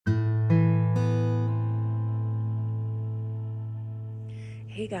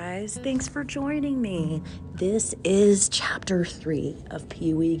Hey guys, thanks for joining me. This is chapter 3 of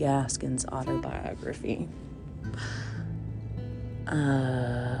PeeWee Gaskins' autobiography.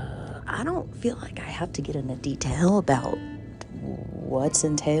 I don't feel like I have to get into detail about what's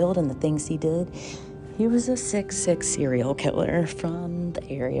entailed and the things he did. He was a 6'6" serial killer from the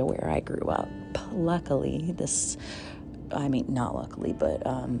area where I grew up. Luckily, not luckily, but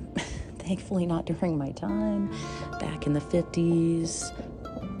thankfully not during my time. Back in the 50s,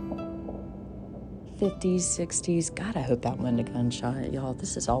 60s. God, I hope that wasn't a gunshot, y'all.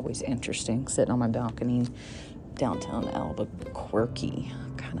 This is always interesting, sitting on my balcony downtown Albuquerque.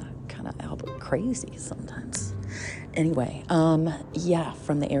 Kind of Albuquerque crazy sometimes. Anyway,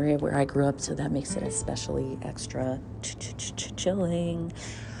 from the area where I grew up, so that makes it especially extra chilling.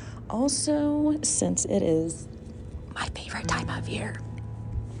 Also, since it is my favorite time of year,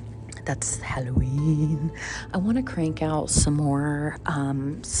 that's Halloween, I want to crank out some more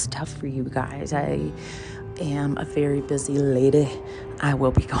stuff for you guys. I am a very busy lady. I will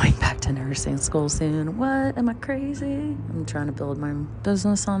be going back to nursing school soon. What? Am I crazy? I'm trying to build my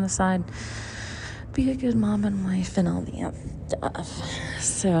business on the side, be a good mom and wife and all the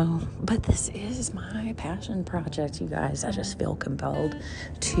stuff. But this is my passion project, you guys. I just feel compelled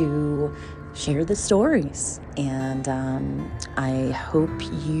to share the stories, and I hope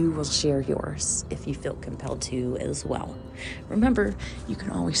you will share yours if you feel compelled to as well. Remember, you can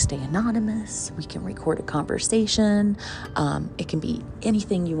always stay anonymous. We can record a conversation. It can be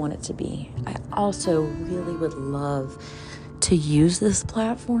anything you want it to be. I also really would love to use this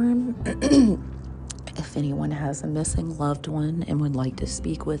platform if anyone has a missing loved one and would like to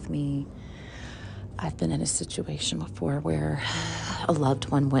speak with me. I've been in a situation before where a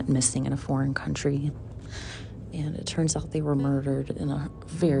loved one went missing in a foreign country, and it turns out they were murdered in a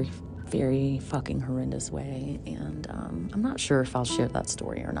very, very fucking horrendous way, and I'm not sure if I'll share that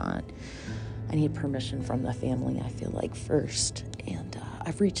story or not. I need permission from the family, I feel like, first, and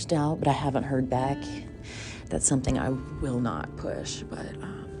I've reached out, but I haven't heard back. That's something I will not push, but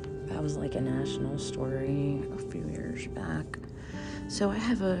that was like a national story a few years back. So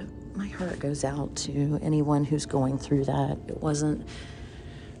my heart goes out to anyone who's going through that. It was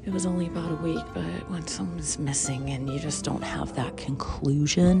only about a week, but when someone's missing and you just don't have that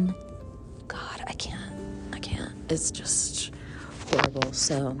conclusion, God, I can't. It's just horrible.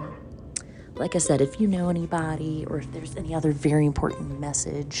 So, like I said, if you know anybody, or if there's any other very important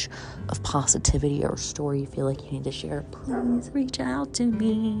message of positivity or story you feel like you need to share, please reach out to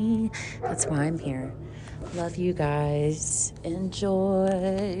me. That's why I'm here. Love you guys. Enjoy.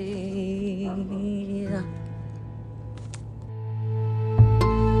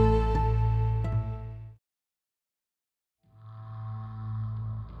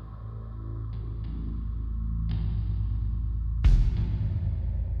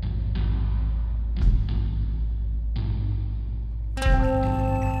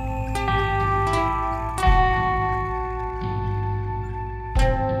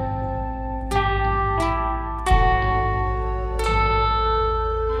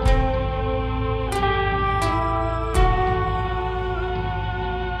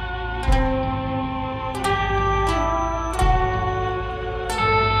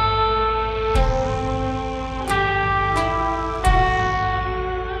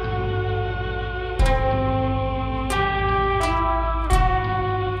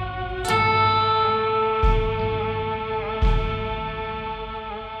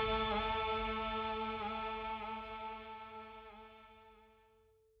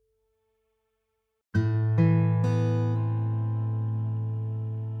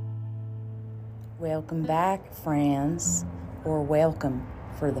 Welcome back, friends, or welcome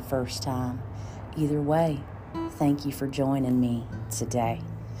for the first time. Either way, thank you for joining me today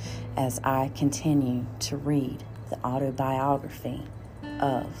as I continue to read the autobiography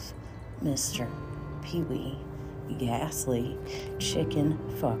of Mr. PeeWee Ghastly Chicken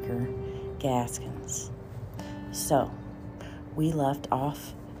Fucker Gaskins. So, we left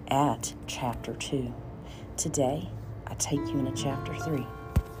off at chapter 2. Today, I take you into chapter 3.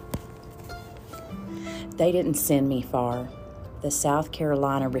 They didn't send me far. The South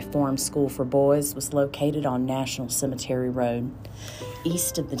Carolina Reform School for Boys was located on National Cemetery Road,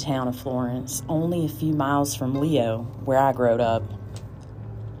 east of the town of Florence, only a few miles from Leo, where I growed up.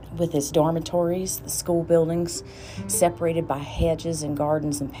 With its dormitories, the school buildings, separated by hedges and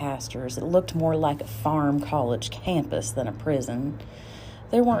gardens and pastures, it looked more like a farm college campus than a prison.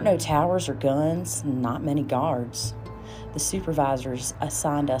 There weren't no towers or guns, not many guards. The supervisors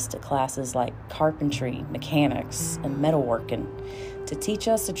assigned us to classes like carpentry, mechanics, and metalworking to teach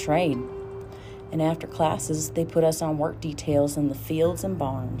us a trade. And after classes, they put us on work details in the fields and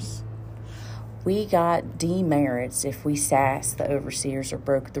barns. We got demerits if we sassed the overseers or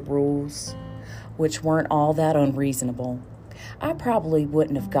broke the rules, which weren't all that unreasonable. I probably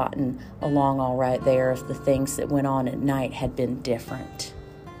wouldn't have gotten along all right there if the things that went on at night had been different.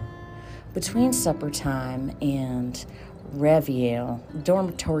 Between supper time and reveille,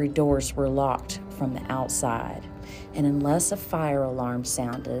 dormitory doors were locked from the outside, and unless a fire alarm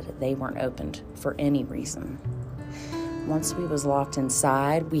sounded, they weren't opened for any reason. Once we was locked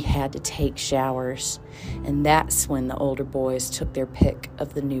inside, we had to take showers, and that's when the older boys took their pick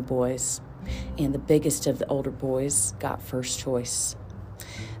of the new boys, and the biggest of the older boys got first choice.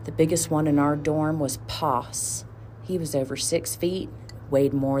 The biggest one in our dorm was Poss. He was over 6 feet,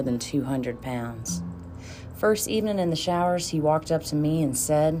 weighed more than 200 pounds. First evening in the showers, he walked up to me and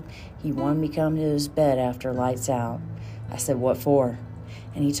said he wanted me to come to his bed after lights out. I said, "What for?"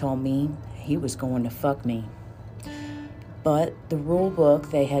 And he told me he was going to fuck me. But the rule book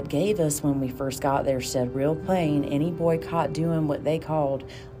they had gave us when we first got there said real plain, any boy caught doing what they called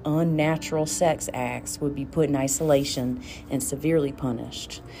unnatural sex acts would be put in isolation and severely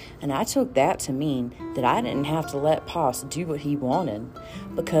punished. And I took that to mean that I didn't have to let Poss do what he wanted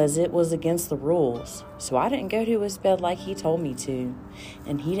because it was against the rules. So I didn't go to his bed like he told me to,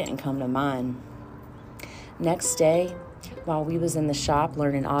 and he didn't come to mine. Next day, while we was in the shop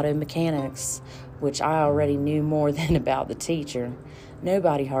learning auto mechanics, which I already knew more than about the teacher,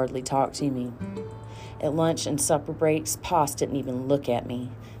 nobody hardly talked to me. At lunch and supper breaks, Poss didn't even look at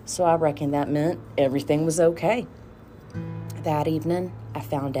me, so I reckon that meant everything was okay. That evening, I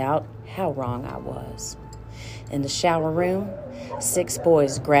found out how wrong I was. In the shower room, 6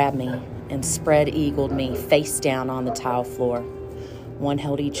 boys grabbed me and spread-eagled me face down on the tile floor. One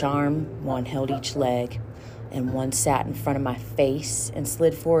held each arm, one held each leg, and one sat in front of my face and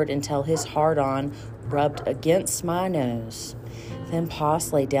slid forward until his hard-on rubbed against my nose. Then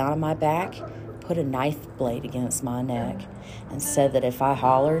Poss lay down on my back, put a knife blade against my neck, and said that if I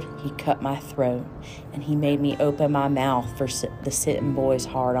hollered, he'd cut my throat. And he made me open my mouth for the sitting boy's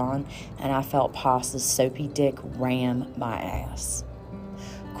hard-on, and I felt Poss's soapy dick ram my ass.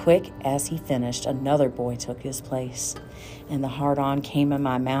 Quick as he finished, another boy took his place, and the hard-on came in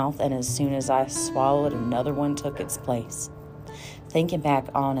my mouth, and as soon as I swallowed, another one took its place. Thinking back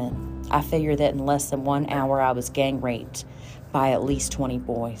on it, I figure that in less than 1 hour I was gang raped by at least 20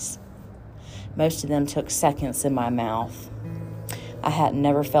 boys. Most of them took seconds in my mouth. I had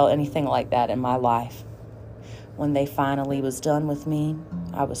never felt anything like that in my life. When they finally was done with me,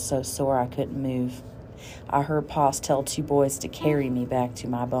 I was so sore I couldn't move. I heard Poss tell 2 boys to carry me back to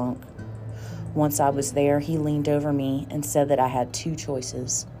my bunk. Once I was there, he leaned over me and said that I had 2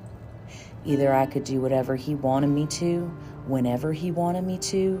 choices. Either I could do whatever he wanted me to, whenever he wanted me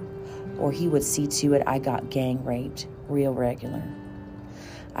to, or he would see to it I got gang raped, real regular.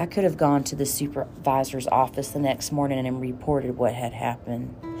 I could have gone to the supervisor's office the next morning and reported what had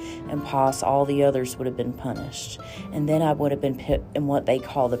happened, and all the others would have been punished, and then I would have been put in what they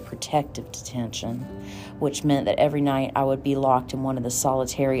call the protective detention, which meant that every night I would be locked in one of the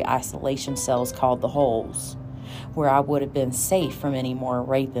solitary isolation cells called the holes, where I would have been safe from any more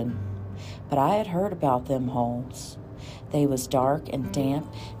raping. But I had heard about them holes. They was dark and damp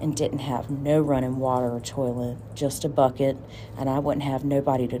and didn't have no running water or toilet, just a bucket, and I wouldn't have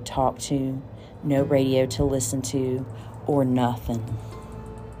nobody to talk to, no radio to listen to, or nothing.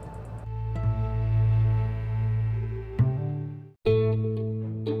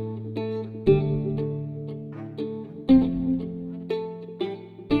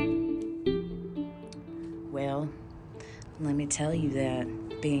 Well, let me tell you that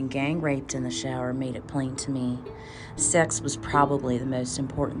being gang raped in the shower made it plain to me. Sex was probably the most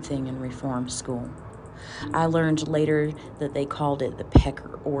important thing in reform school. I learned later that they called it the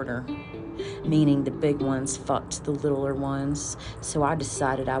pecker order, meaning the big ones fucked the littler ones, so I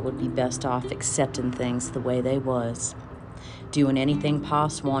decided I would be best off accepting things the way they was. Doing anything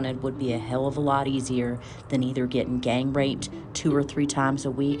Poss wanted would be a hell of a lot easier than either getting gang raped 2 or 3 times a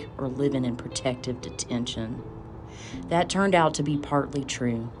week or living in protective detention. That turned out to be partly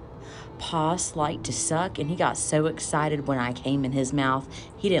true. Poss liked to suck, and he got so excited when I came in his mouth,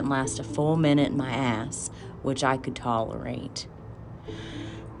 he didn't last a full minute in my ass, which I could tolerate.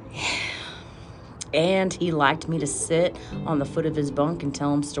 And he liked me to sit on the foot of his bunk and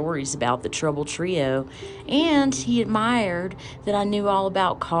tell him stories about the Trouble Trio. And he admired that I knew all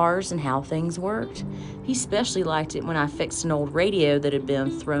about cars and how things worked. He especially liked it when I fixed an old radio that had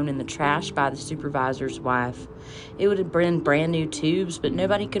been thrown in the trash by the supervisor's wife. It would have been brand new tubes, but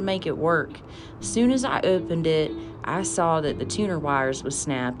nobody could make it work. As soon as I opened it, I saw that the tuner wires was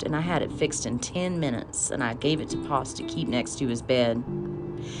snapped, and I had it fixed in 10 minutes, and I gave it to Poss to keep next to his bed.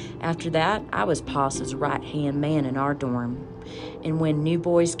 After that, I was Poss's right-hand man in our dorm, and when new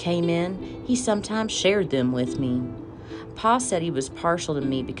boys came in, he sometimes shared them with me. Poss said he was partial to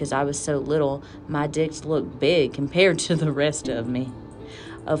me because I was so little, my dicks looked big compared to the rest of me.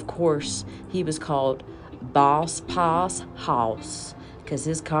 Of course, he was called Boss Poss Hoss because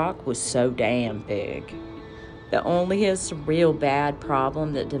his cock was so damn big. The only real bad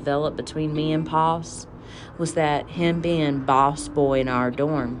problem that developed between me and Poss was that him being boss boy in our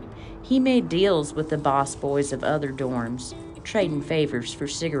dorm, he made deals with the boss boys of other dorms, trading favors for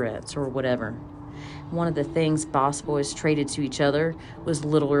cigarettes or whatever. One of the things boss boys traded to each other was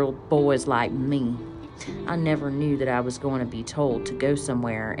little boys like me. I never knew that I was going to be told to go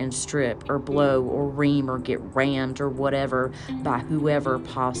somewhere and strip or blow or ream or get rammed or whatever by whoever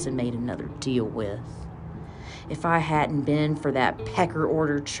Poss had made another deal with. If I hadn't been for that pecker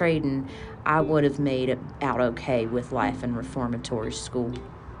order trading, I would have made it out okay with life in reformatory school.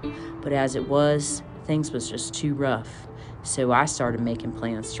 But as it was, things was just too rough, so I started making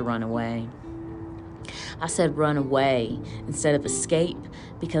plans to run away. I said run away instead of escape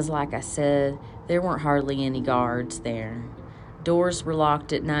because, like I said, there weren't hardly any guards there. Doors were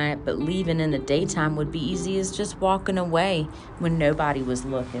locked at night, but leaving in the daytime would be easy as just walking away when nobody was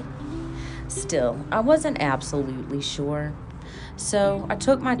looking. Still, I wasn't absolutely sure. So I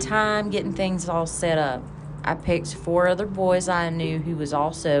took my time getting things all set up. I picked 4 other boys I knew who was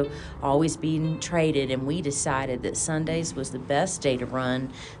also always being traded, and we decided that Sundays was the best day to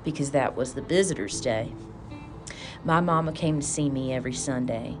run because that was the visitor's day. My mama came to see me every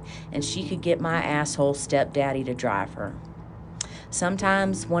Sunday, and she could get my asshole stepdaddy to drive her.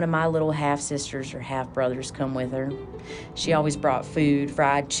 Sometimes one of my little half-sisters or half-brothers come with her. She always brought food,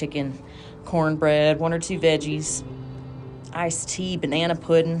 fried chicken, cornbread, 1 or 2 veggies, iced tea, banana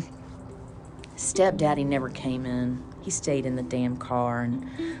pudding. Stepdaddy never came in. He stayed in the damn car and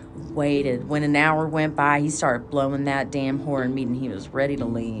waited. When an hour went by, he started blowing that damn horn, meaning he was ready to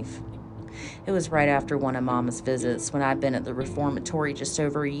leave. It was right after one of Mama's visits, when I'd been at the reformatory just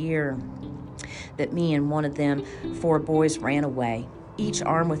over a year, that me and one of them 4 boys ran away, each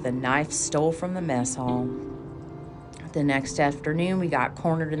armed with a knife stole from the mess hall. The next afternoon, we got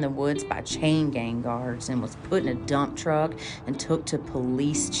cornered in the woods by chain gang guards and was put in a dump truck and took to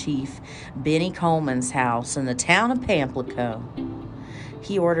Police Chief Benny Coleman's house in the town of Pamplico.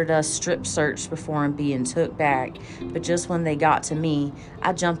 He ordered us strip searched before being took back, but just when they got to me,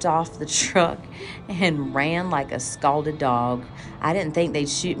 I jumped off the truck and ran like a scalded dog. I didn't think they'd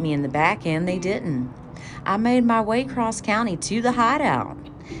shoot me in the back end. They didn't. I made my way across county to the hideout.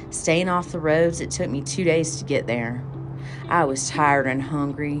 Staying off the roads, it took me 2 days to get there. I was tired and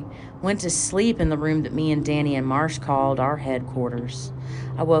hungry. Went to sleep in the room that me and Danny and Marsh called our headquarters.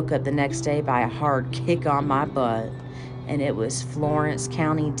 I woke up the next day by a hard kick on my butt, and it was Florence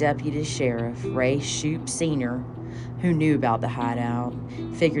County Deputy Sheriff Ray Shoup Sr. who knew about the hideout.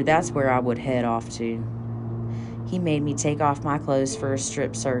 Figured that's where I would head off to. He made me take off my clothes for a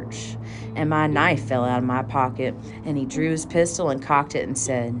strip search, and my knife fell out of my pocket, and he drew his pistol and cocked it and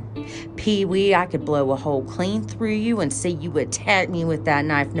said, "PeeWee, I could blow a hole clean through you and say you attacked me with that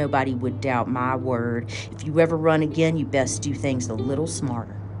knife. Nobody would doubt my word. If you ever run again, you best do things a little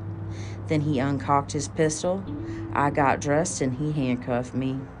smarter." Then he uncocked his pistol. I got dressed, and he handcuffed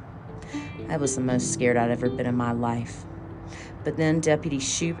me. I was the most scared I'd ever been in my life. But then Deputy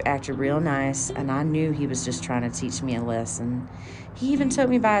Shoup acted real nice, and I knew he was just trying to teach me a lesson. He even took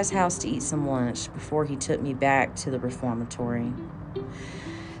me by his house to eat some lunch before he took me back to the reformatory.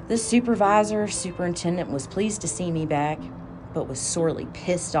 The superintendent was pleased to see me back, but was sorely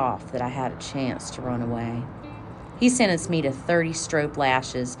pissed off that I had a chance to run away. He sentenced me to 30 stroke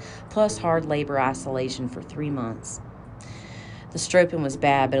lashes plus hard labor isolation for 3 months. The stroping was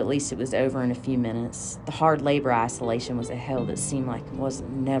bad, but at least it was over in a few minutes. The hard labor isolation was a hell that seemed like it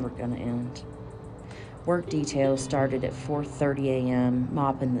wasn't never going to end. Work details started at 4:30 a.m.,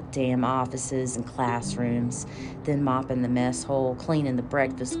 mopping the damn offices and classrooms, then mopping the mess hole, cleaning the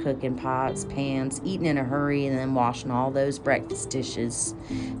breakfast cooking pots, pans, eating in a hurry, and then washing all those breakfast dishes,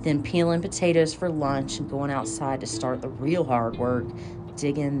 then peeling potatoes for lunch and going outside to start the real hard work,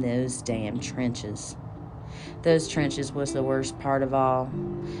 digging those damn trenches. Those trenches was the worst part of all.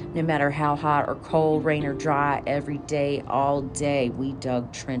 No matter how hot or cold, rain or dry, every day, all day, we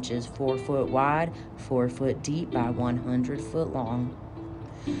dug trenches 4 foot wide, 4 foot deep by 100 foot long.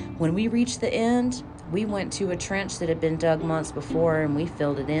 When we reached the end, we went to a trench that had been dug months before and we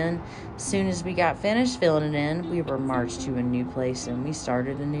filled it in. As soon as we got finished filling it in, we were marched to a new place and we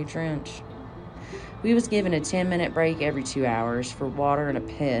started a new trench. We was given a 10-minute break every 2 hours for water and a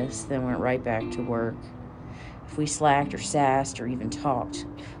piss, then went right back to work. If we slacked or sassed or even talked,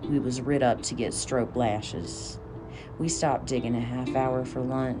 we was writ up to get stroke lashes. We stopped digging a half hour for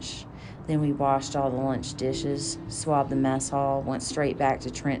lunch. Then we washed all the lunch dishes, swabbed the mess hall, went straight back to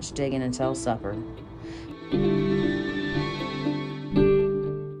trench digging until supper.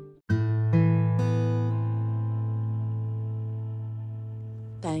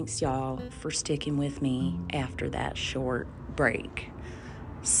 Thanks, y'all, for sticking with me after that short break.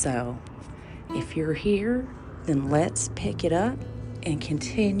 So, if you're here, then let's pick it up and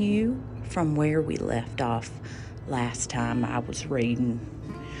continue from where we left off last time I was reading.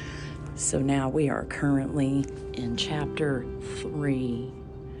 So now we are currently in chapter 3.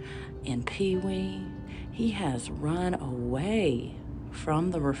 And PeeWee, he has run away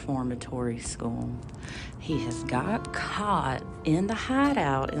from the reformatory school. He has got caught in the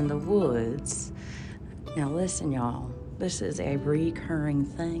hideout in the woods. Now listen, y'all, this is a recurring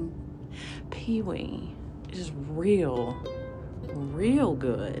thing. PeeWee is real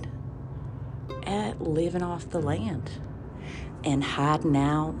good at living off the land and hiding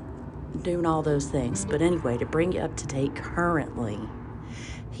out, doing all those things. But anyway, to bring you up to date currently,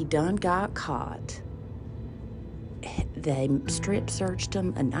 he done got caught. They strip searched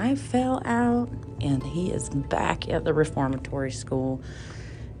him, a knife fell out, and he is back at the reformatory school,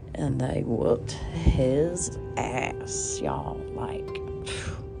 and they whooped his ass, y'all.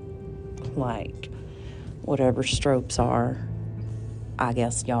 Like whatever stropes are, I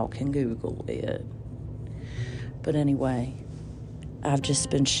guess y'all can Google it. But anyway, I've just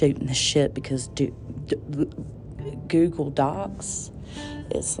been shooting the shit because Google Docs,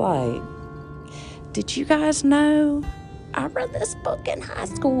 it's like, did you guys know I read this book in high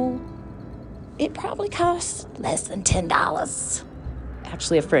school? It probably cost less than $10.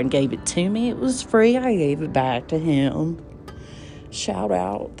 Actually, a friend gave it to me. It was free. I gave it back to him. Shout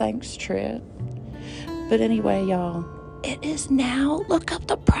out. Thanks, Trent. But anyway, y'all, it is now, look up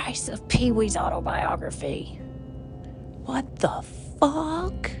the price of PeeWee's Autobiography. What the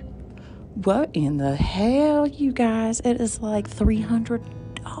fuck? What in the hell, you guys? It is like $300.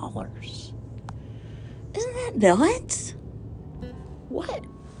 Isn't that nuts? What?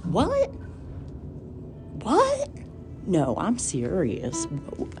 No, I'm serious.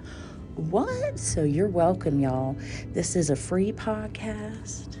 What? So you're welcome, y'all. This is a free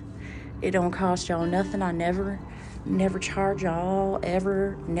podcast. It don't cost y'all nothing. I never charge y'all,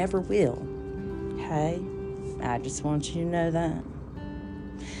 ever, never will. Okay? I just want you to know that.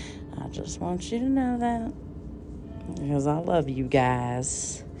 I just want you to know that. Because I love you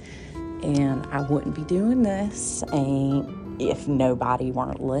guys. And I wouldn't be doing this if nobody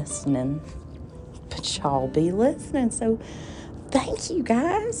weren't listening. But y'all be listening. So thank you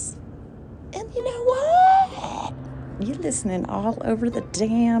guys. And you know what? You're listening all over the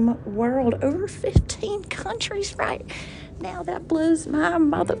damn world. Over 15 countries right now. That blows my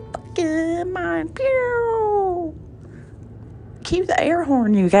motherfucking mind. Pew! Cue the air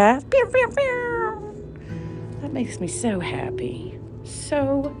horn, you guys. Pew, pew, pew. That makes me so happy.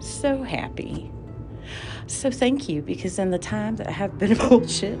 So happy. So thank you, because in the time that I have been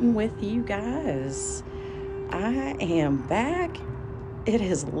bullshitting with you guys, I am back. It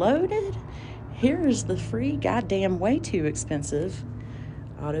is loaded. Here is the free, goddamn way too expensive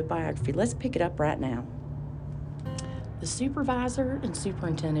autobiography. Let's pick it up right now. The supervisor and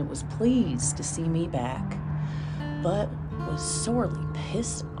superintendent was pleased to see me back, but was sorely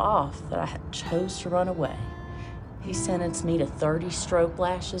pissed off that I had chose to run away. He sentenced me to 30 stroke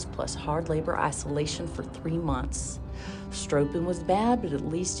lashes plus hard labor isolation for 3 months. Stroping was bad, but at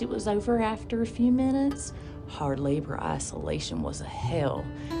least it was over after a few minutes. Hard labor isolation was a hell.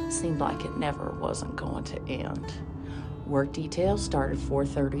 Seemed like it never wasn't going to end. Work details started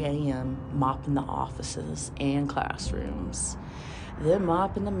 4:30 a.m., mopping the offices and classrooms. Then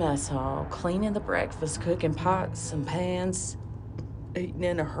mopping the mess hall, cleaning the breakfast, cooking pots and pans, eating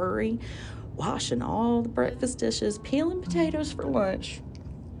in a hurry, washing all the breakfast dishes, peeling potatoes for lunch,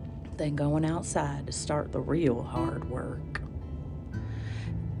 then going outside to start the real hard work.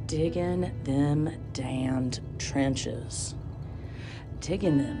 Digging them damned trenches.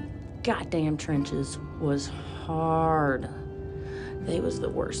 Digging them goddamn trenches was hard. They was the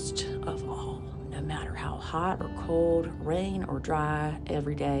worst of all. No matter how hot or cold, rain or dry,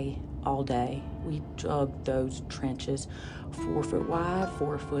 every day, all day, we dug those trenches 4 foot wide,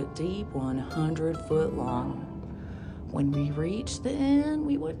 4 foot deep, 100 foot long. When we reached the end,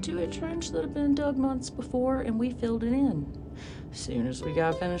 we went to a trench that had been dug months before, and we filled it in. As soon as we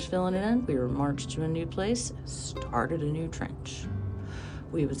got finished filling it in, we were marched to a new place, started a new trench.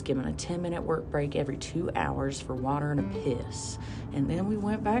 We was given a 10-minute work break every 2 hours for water and a piss, and then we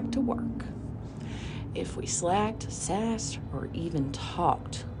went back to work. If we slacked, sassed, or even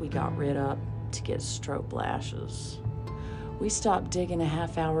talked, we got rid up to get strobe lashes. We stopped digging a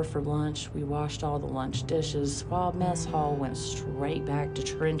half hour for lunch. We washed all the lunch dishes while mess hall went straight back to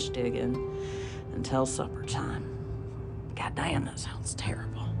trench digging until supper time. God damn, that sounds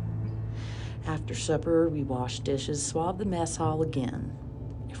terrible. After supper, we washed dishes, swabbed the mess hall again.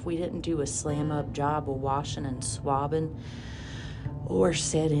 If we didn't do a slam-up job of washing and swabbing or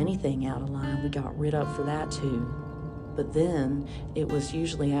said anything out of line, we got rid up for that too. But then it was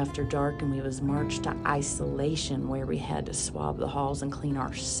usually after dark and we was marched to isolation where we had to swab the halls and clean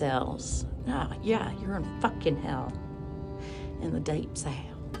our cells. Yeah, you're in fucking hell. In the deeps of hell.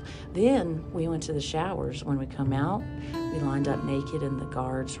 Then we went to the showers. When we come out, we lined up naked and the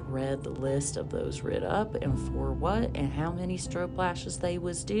guards read the list of those rid up and for what and how many strobe lashes they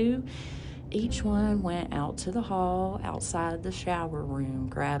was due. Each one went out to the hall outside the shower room,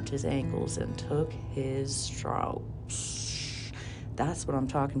 grabbed his ankles, and took his strokes. That's what I'm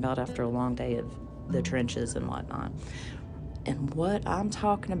talking about after a long day of the trenches and whatnot. And what I'm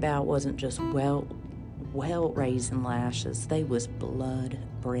talking about wasn't just well-raising lashes. They was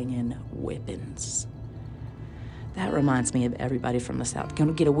blood-bringing whippings. That reminds me of everybody from the South.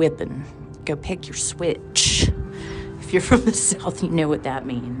 Gonna get a whipping. Go pick your switch. If you're from the South, you know what that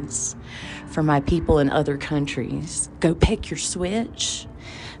means. For my people in other countries, go pick your switch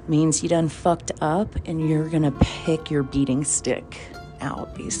means you done fucked up and you're gonna pick your beating stick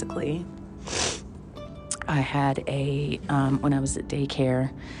out, basically. I had when I was at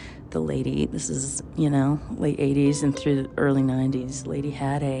daycare, the lady, this is, late 80s and through the early 90s, lady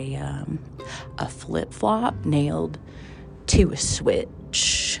had a flip-flop nailed to a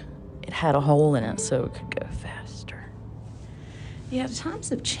switch. It had a hole in it so it could go faster. Yeah, times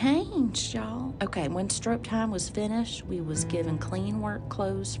have changed, y'all. Okay, when strobe time was finished, we was given clean work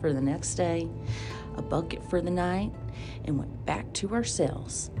clothes for the next day, a bucket for the night, and went back to our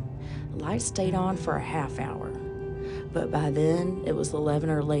cells. Lights stayed on for a half hour, but by then it was 11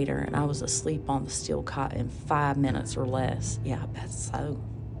 or later, and I was asleep on the steel cot in 5 minutes or less. Yeah, I bet so.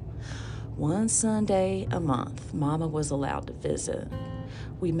 One Sunday a month, Mama was allowed to visit.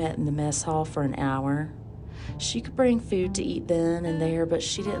 We met in the mess hall for an hour. She could bring food to eat then and there, but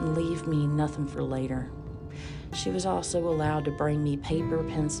she didn't leave me nothing for later. She was also allowed to bring me paper,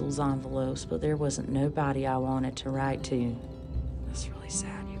 pencils, envelopes, but there wasn't nobody I wanted to write to. That's really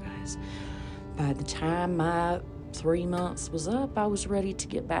sad, you guys. By the time my 3 months was up, I was ready to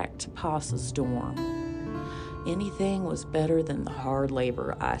get back to Pa's dorm. Anything was better than the hard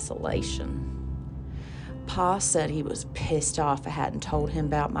labor isolation. Pa said he was pissed off I hadn't told him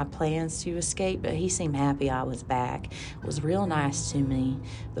about my plans to escape, but he seemed happy I was back. Was real nice to me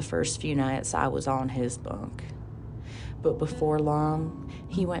the first few nights I was on his bunk. But before long,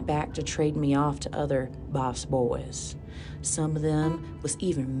 he went back to trade me off to other boss boys. Some of them was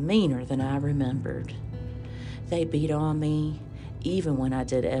even meaner than I remembered. They beat on me, even when I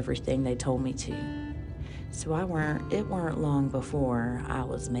did everything they told me to. So it weren't long before I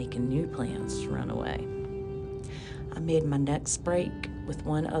was making new plans to run away. I made my next break with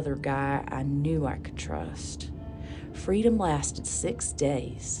one other guy I knew I could trust. Freedom lasted 6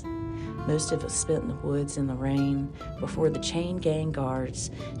 days. Most of us spent in the woods in the rain before the chain gang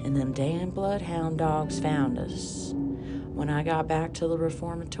guards and them damn bloodhound dogs found us. When I got back to the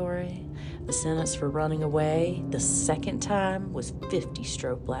reformatory, the sentence for running away the second time was 50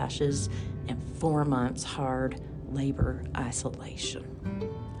 strobe lashes and 4 months hard labor isolation.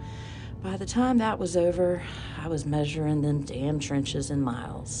 By the time that was over, I was measuring them damn trenches in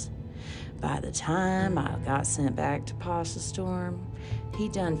miles. By the time I got sent back to Pa's dorm, he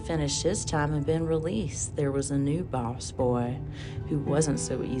done finished his time and been released. There was a new boss boy who wasn't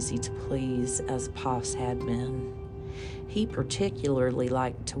so easy to please as Pa's had been. He particularly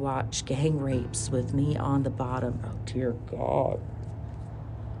liked to watch gang rapes with me on the bottom. Oh, dear God.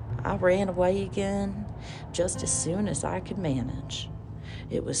 I ran away again just as soon as I could manage.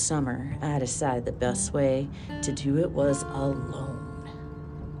 It was summer. I decided the best way to do it was alone.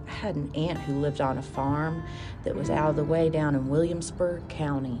 I had an aunt who lived on a farm that was out of the way down in Williamsburg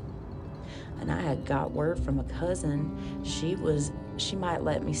County. And I had got word from a cousin she she might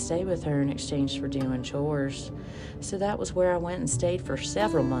let me stay with her in exchange for doing chores. So that was where I went and stayed for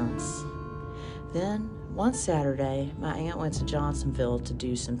several months. Then, one Saturday, my aunt went to Johnsonville to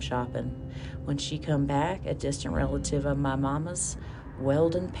do some shopping. When she come back, a distant relative of my mama's,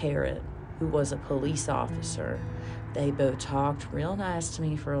 Weldon Parrott, who was a police officer. They both talked real nice to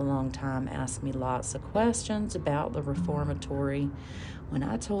me for a long time, asked me lots of questions about the reformatory. When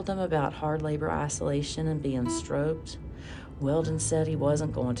I told them about hard labor isolation and being stroked, Weldon said he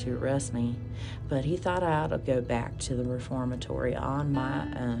wasn't going to arrest me, but he thought I ought to go back to the reformatory on my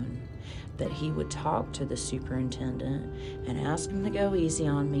own, that he would talk to the superintendent and ask him to go easy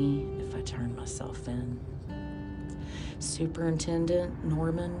on me if I turned myself in. Superintendent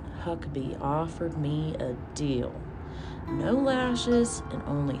Norman Huckabee offered me a deal. No lashes and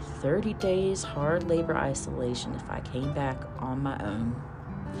only 30 days hard labor isolation if I came back on my own.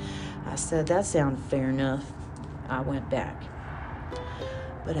 I said that sounded fair enough. I went back.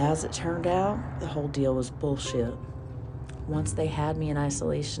 But as it turned out, the whole deal was bullshit. Once they had me in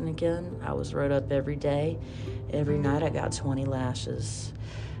isolation again, I was wrote up every day. Every night I got 20 lashes.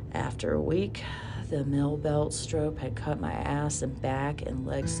 After a week, the mill belt stroke had cut my ass and back and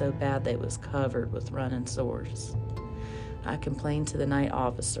legs so bad they was covered with running sores. I complained to the night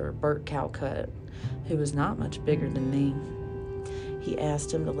officer, Bert Calcutt, who was not much bigger than me. He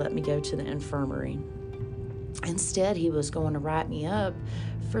asked him to let me go to the infirmary. Instead, he was going to write me up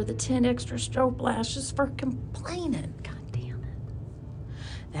for the 10 extra stroke lashes for complaining. God damn it.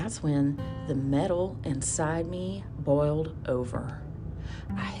 That's when the metal inside me boiled over.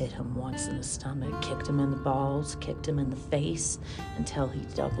 I hit him once in the stomach, kicked him in the balls, kicked him in the face until he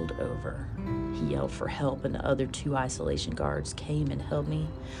doubled over. He yelled for help, and the other 2 isolation guards came and held me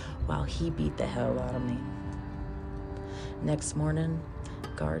while he beat the hell out of me. Next morning,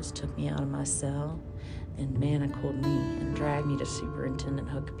 guards took me out of my cell and manacled me and dragged me to Superintendent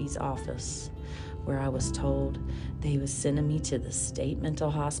Huckabee's office, where I was told they was sending me to the State Mental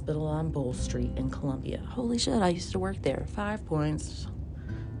Hospital on Bull Street in Columbia. Holy shit, I used to work there. 5 points.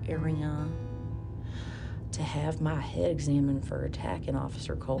 Area. To have my head examined for attacking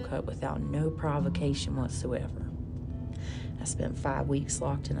Officer Colcutt without no provocation whatsoever. I spent 5 weeks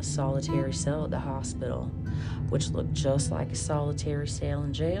locked in a solitary cell at the hospital, which looked just like a solitary cell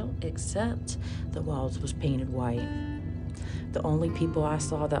in jail, except the walls was painted white. The only people I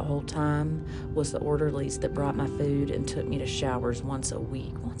saw that whole time was the orderlies that brought my food and took me to showers once a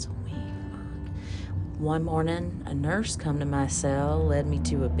week. One morning, a nurse come to my cell, led me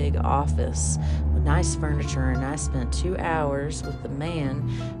to a big office with nice furniture, and I spent 2 hours with the man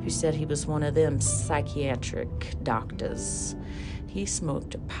who said he was one of them psychiatric doctors. He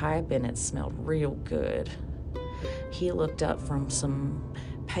smoked a pipe and it smelled real good. He looked up from some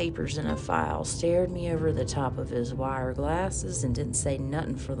papers in a file, stared me over the top of his wire glasses, and didn't say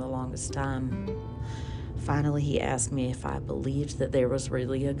nothing for the longest time. Finally, he asked me if I believed that there was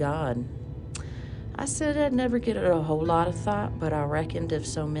really a God. I said I'd never give it a whole lot of thought, but I reckoned if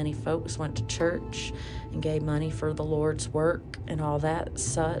so many folks went to church and gave money for the Lord's work and all that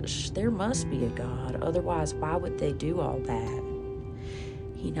such, there must be a God. Otherwise, why would they do all that?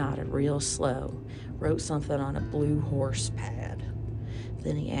 He nodded real slow, wrote something on a blue horse pad.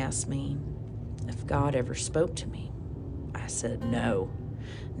 Then he asked me if God ever spoke to me. I said no,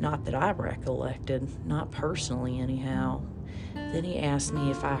 not that I recollected, not personally anyhow. Then he asked me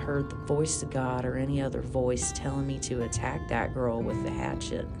if I heard the voice of God or any other voice telling me to attack that girl with the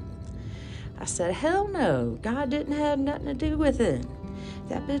hatchet. I said, hell no, God didn't have nothing to do with it.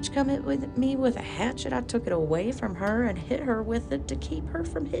 That bitch come in with me with a hatchet. I took it away from her and hit her with it to keep her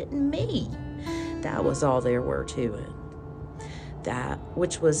from hitting me. That was all there were to it. That,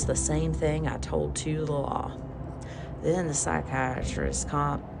 which was the same thing I told to the law. Then the psychiatrist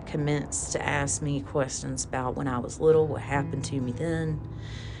commenced to ask me questions about when I was little, what happened to me then.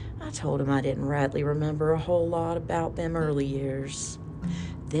 I told him I didn't rightly remember a whole lot about them early years.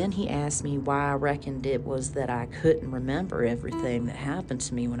 Then he asked me why I reckoned it was that I couldn't remember everything that happened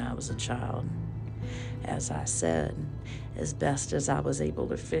to me when I was a child. As I said, as best as I was able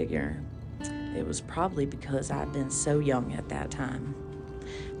to figure, it was probably because I'd been so young at that time.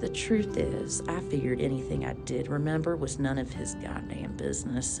 The truth is, I figured anything I did remember was none of his goddamn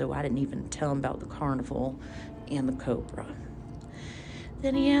business, so I didn't even tell him about the carnival and the cobra.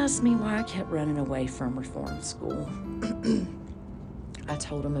 Then he asked me why I kept running away from reform school. I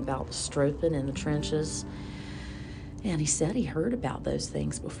told him about the stroping in the trenches, and he said he heard about those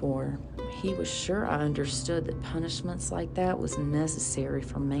things before. He was sure I understood that punishments like that was necessary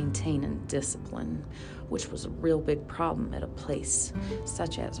for maintaining discipline, which was a real big problem at a place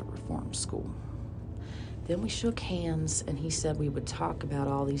such as a reform school. Then we shook hands, and he said we would talk about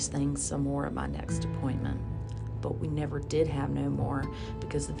all these things some more at my next appointment. But we never did have no more,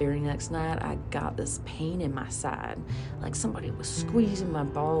 because the very next night I got this pain in my side, like somebody was squeezing my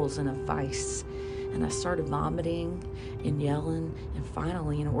balls in a vice. And I started vomiting and yelling, and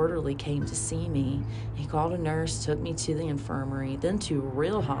finally an orderly came to see me. He called a nurse, took me to the infirmary, then to a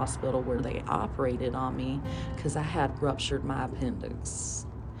real hospital where they operated on me because I had ruptured my appendix.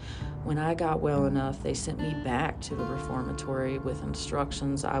 When I got well enough, they sent me back to the reformatory with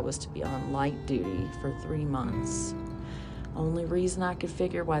instructions I was to be on light duty for 3 months. Only reason I could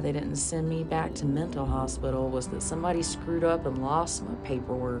figure why they didn't send me back to mental hospital was that somebody screwed up and lost my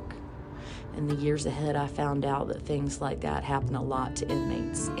paperwork. In the years ahead, I found out that things like that happen a lot to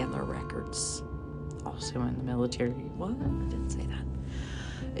inmates and their records. Also in the military. What? I didn't say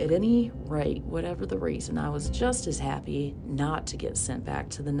that. At any rate, whatever the reason, I was just as happy not to get sent back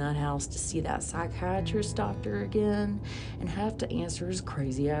to the nut house to see that psychiatrist doctor again and have to answer his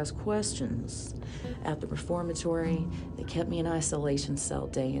crazy-ass questions. At the reformatory, they kept me in isolation cell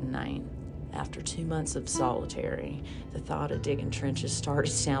day and night. After 2 months of solitary, the thought of digging trenches started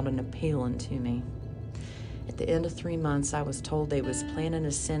sounding appealing to me. At the end of 3 months, I was told they was planning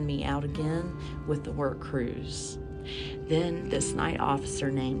to send me out again with the work crews. Then this night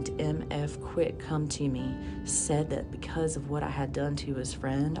officer named M.F. Quick come to me, said that because of what I had done to his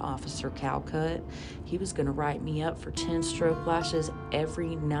friend, Officer Calcutt, he was going to write me up for 10 stroke lashes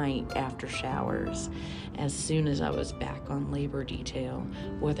every night after showers, as soon as I was back on labor detail,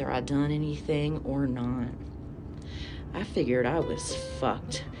 whether I'd done anything or not. I figured I was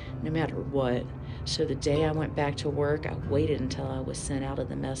fucked, no matter what. So the day I went back to work, I waited until I was sent out of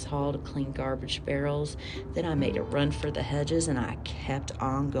the mess hall to clean garbage barrels. Then I made a run for the hedges, and I kept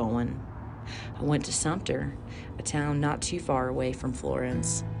on going. I went to Sumter, a town not too far away from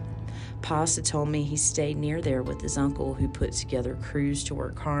Florence. Poss had told me he stayed near there with his uncle, who put together crews to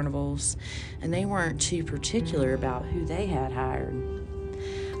work carnivals, and they weren't too particular about who they had hired.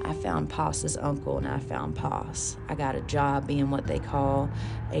 I found Poss's uncle, and I found Poss. I got a job being what they call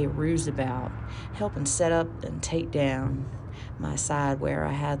a rouseabout, helping set up and take down. My side where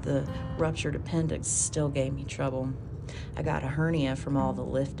I had the ruptured appendix still gave me trouble. I got a hernia from all the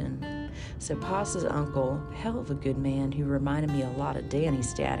lifting. So Poss's uncle, hell of a good man who reminded me a lot of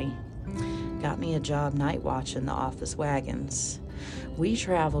Danny's daddy, got me a job night watching the office wagons. We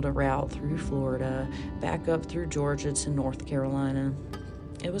traveled a route through Florida, back up through Georgia to North Carolina.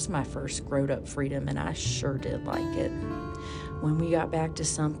 It was my first growed-up freedom, and I sure did like it. When we got back to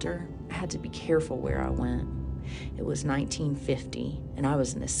Sumter, I had to be careful where I went. It was 1950, and I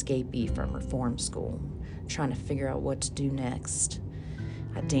was an escapee from reform school, trying to figure out what to do next.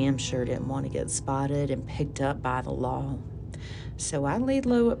 I damn sure didn't want to get spotted and picked up by the law. So I laid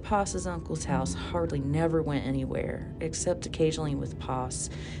low at Poss's uncle's house, hardly never went anywhere, except occasionally with Poss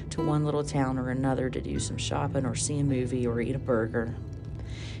to one little town or another to do some shopping or see a movie or eat a burger.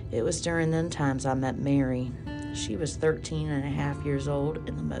 It was during them times I met Mary. She was 13 and a half years old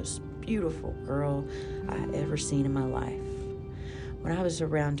and the most beautiful girl I had ever seen in my life. When I was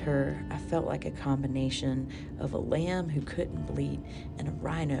around her, I felt like a combination of a lamb who couldn't bleat and a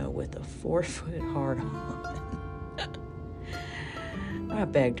rhino with a 4-foot hard-on. I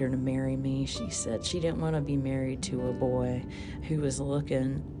begged her to marry me. She said she didn't want to be married to a boy who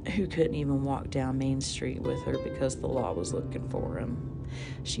couldn't even walk down Main Street with her because the law was looking for him.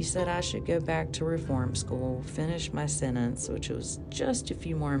 She said I should go back to reform school, finish my sentence, which was just a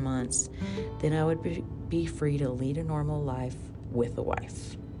few more months. Then I would be free to lead a normal life with a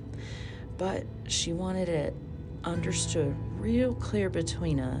wife. But she wanted it understood real clear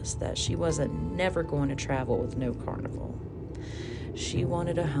between us that she wasn't never going to travel with no carnival. She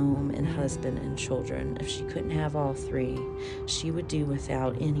wanted a home and husband and children. If she couldn't have all three, she would do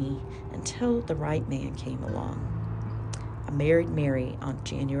without any until the right man came along. I married Mary on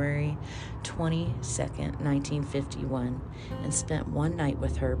January 22nd, 1951, and spent one night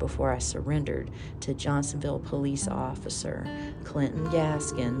with her before I surrendered to Johnsonville police officer Clinton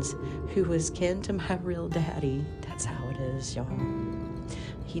Gaskins, who was kin to my real daddy. That's how it is, y'all.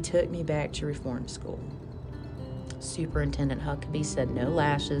 He took me back to reform school. Superintendent Huckabee said no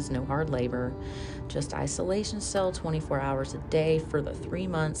lashes, no hard labor, just isolation cell 24 hours a day for the 3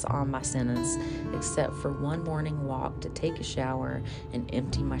 months on my sentence, except for one morning walk to take a shower and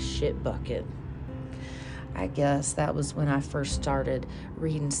empty my shit bucket. I guess that was when I first started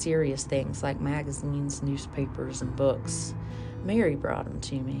reading serious things like magazines, newspapers, and books. Mary brought them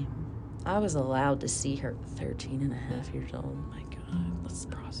to me. I was allowed to see her at 13 and a half years old. My God, let's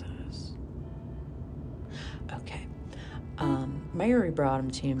process. Okay. Mary brought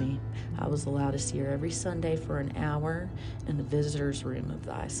them to me. I was allowed to see her every Sunday for an hour in the visitor's room of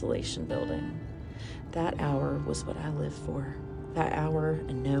the isolation building. That hour was what I lived for. That hour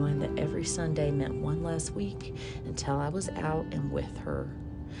and knowing that every Sunday meant one less week until I was out and with her.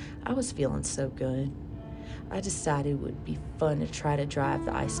 I was feeling so good. I decided it would be fun to try to drive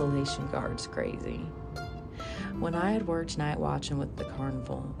the isolation guards crazy. When I had worked night watching with the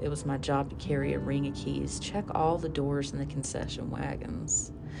carnival, it was my job to carry a ring of keys, check all the doors in the concession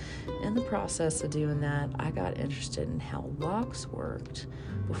wagons. In the process of doing that, I got interested in how locks worked.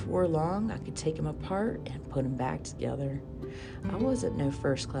 Before long, I could take them apart and put them back together. I wasn't no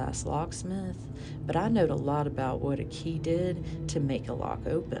first-class locksmith, but I knowed a lot about what a key did to make a lock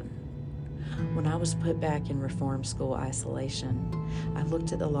open. When I was put back in reform school isolation, I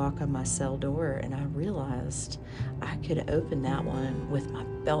looked at the lock on my cell door and I realized I could open that one with my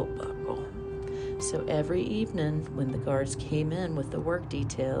belt buckle. So every evening when the guards came in with the work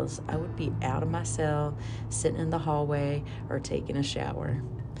details, I would be out of my cell, sitting in the hallway, or taking a shower.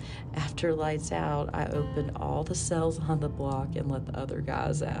 After lights out, I opened all the cells on the block and let the other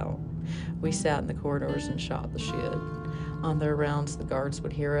guys out. We sat in the corridors and shot the shit. On their rounds, the guards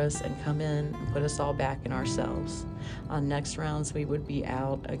would hear us and come in and put us all back in our cells. On next rounds, we would be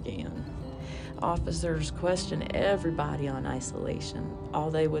out again. Officers questioned everybody on isolation. All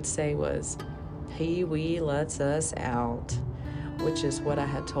they would say was, "PeeWee lets us out," which is what I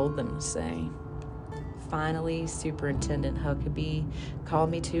had told them to say. Finally, Superintendent Huckabee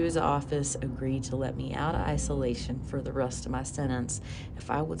called me to his office, agreed to let me out of isolation for the rest of my sentence if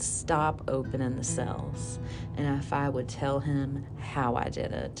I would stop opening the cells, and if I would tell him how I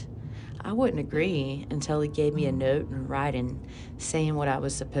did it. I wouldn't agree until he gave me a note in writing saying what I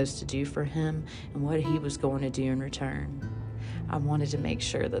was supposed to do for him and what he was going to do in return. I wanted to make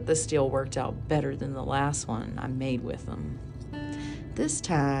sure that this deal worked out better than the last one I made with him. This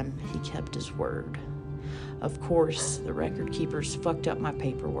time, he kept his word. Of course, the record keepers fucked up my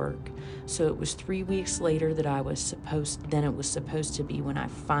paperwork, so it was 3 weeks later than it was supposed to be when I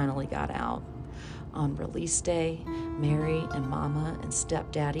finally got out. On release day, Mary and Mama and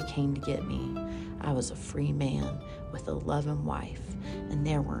Stepdaddy came to get me. I was a free man with a loving wife, and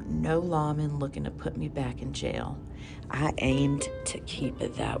there were no lawmen looking to put me back in jail. I aimed to keep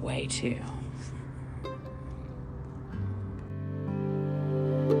it that way, too.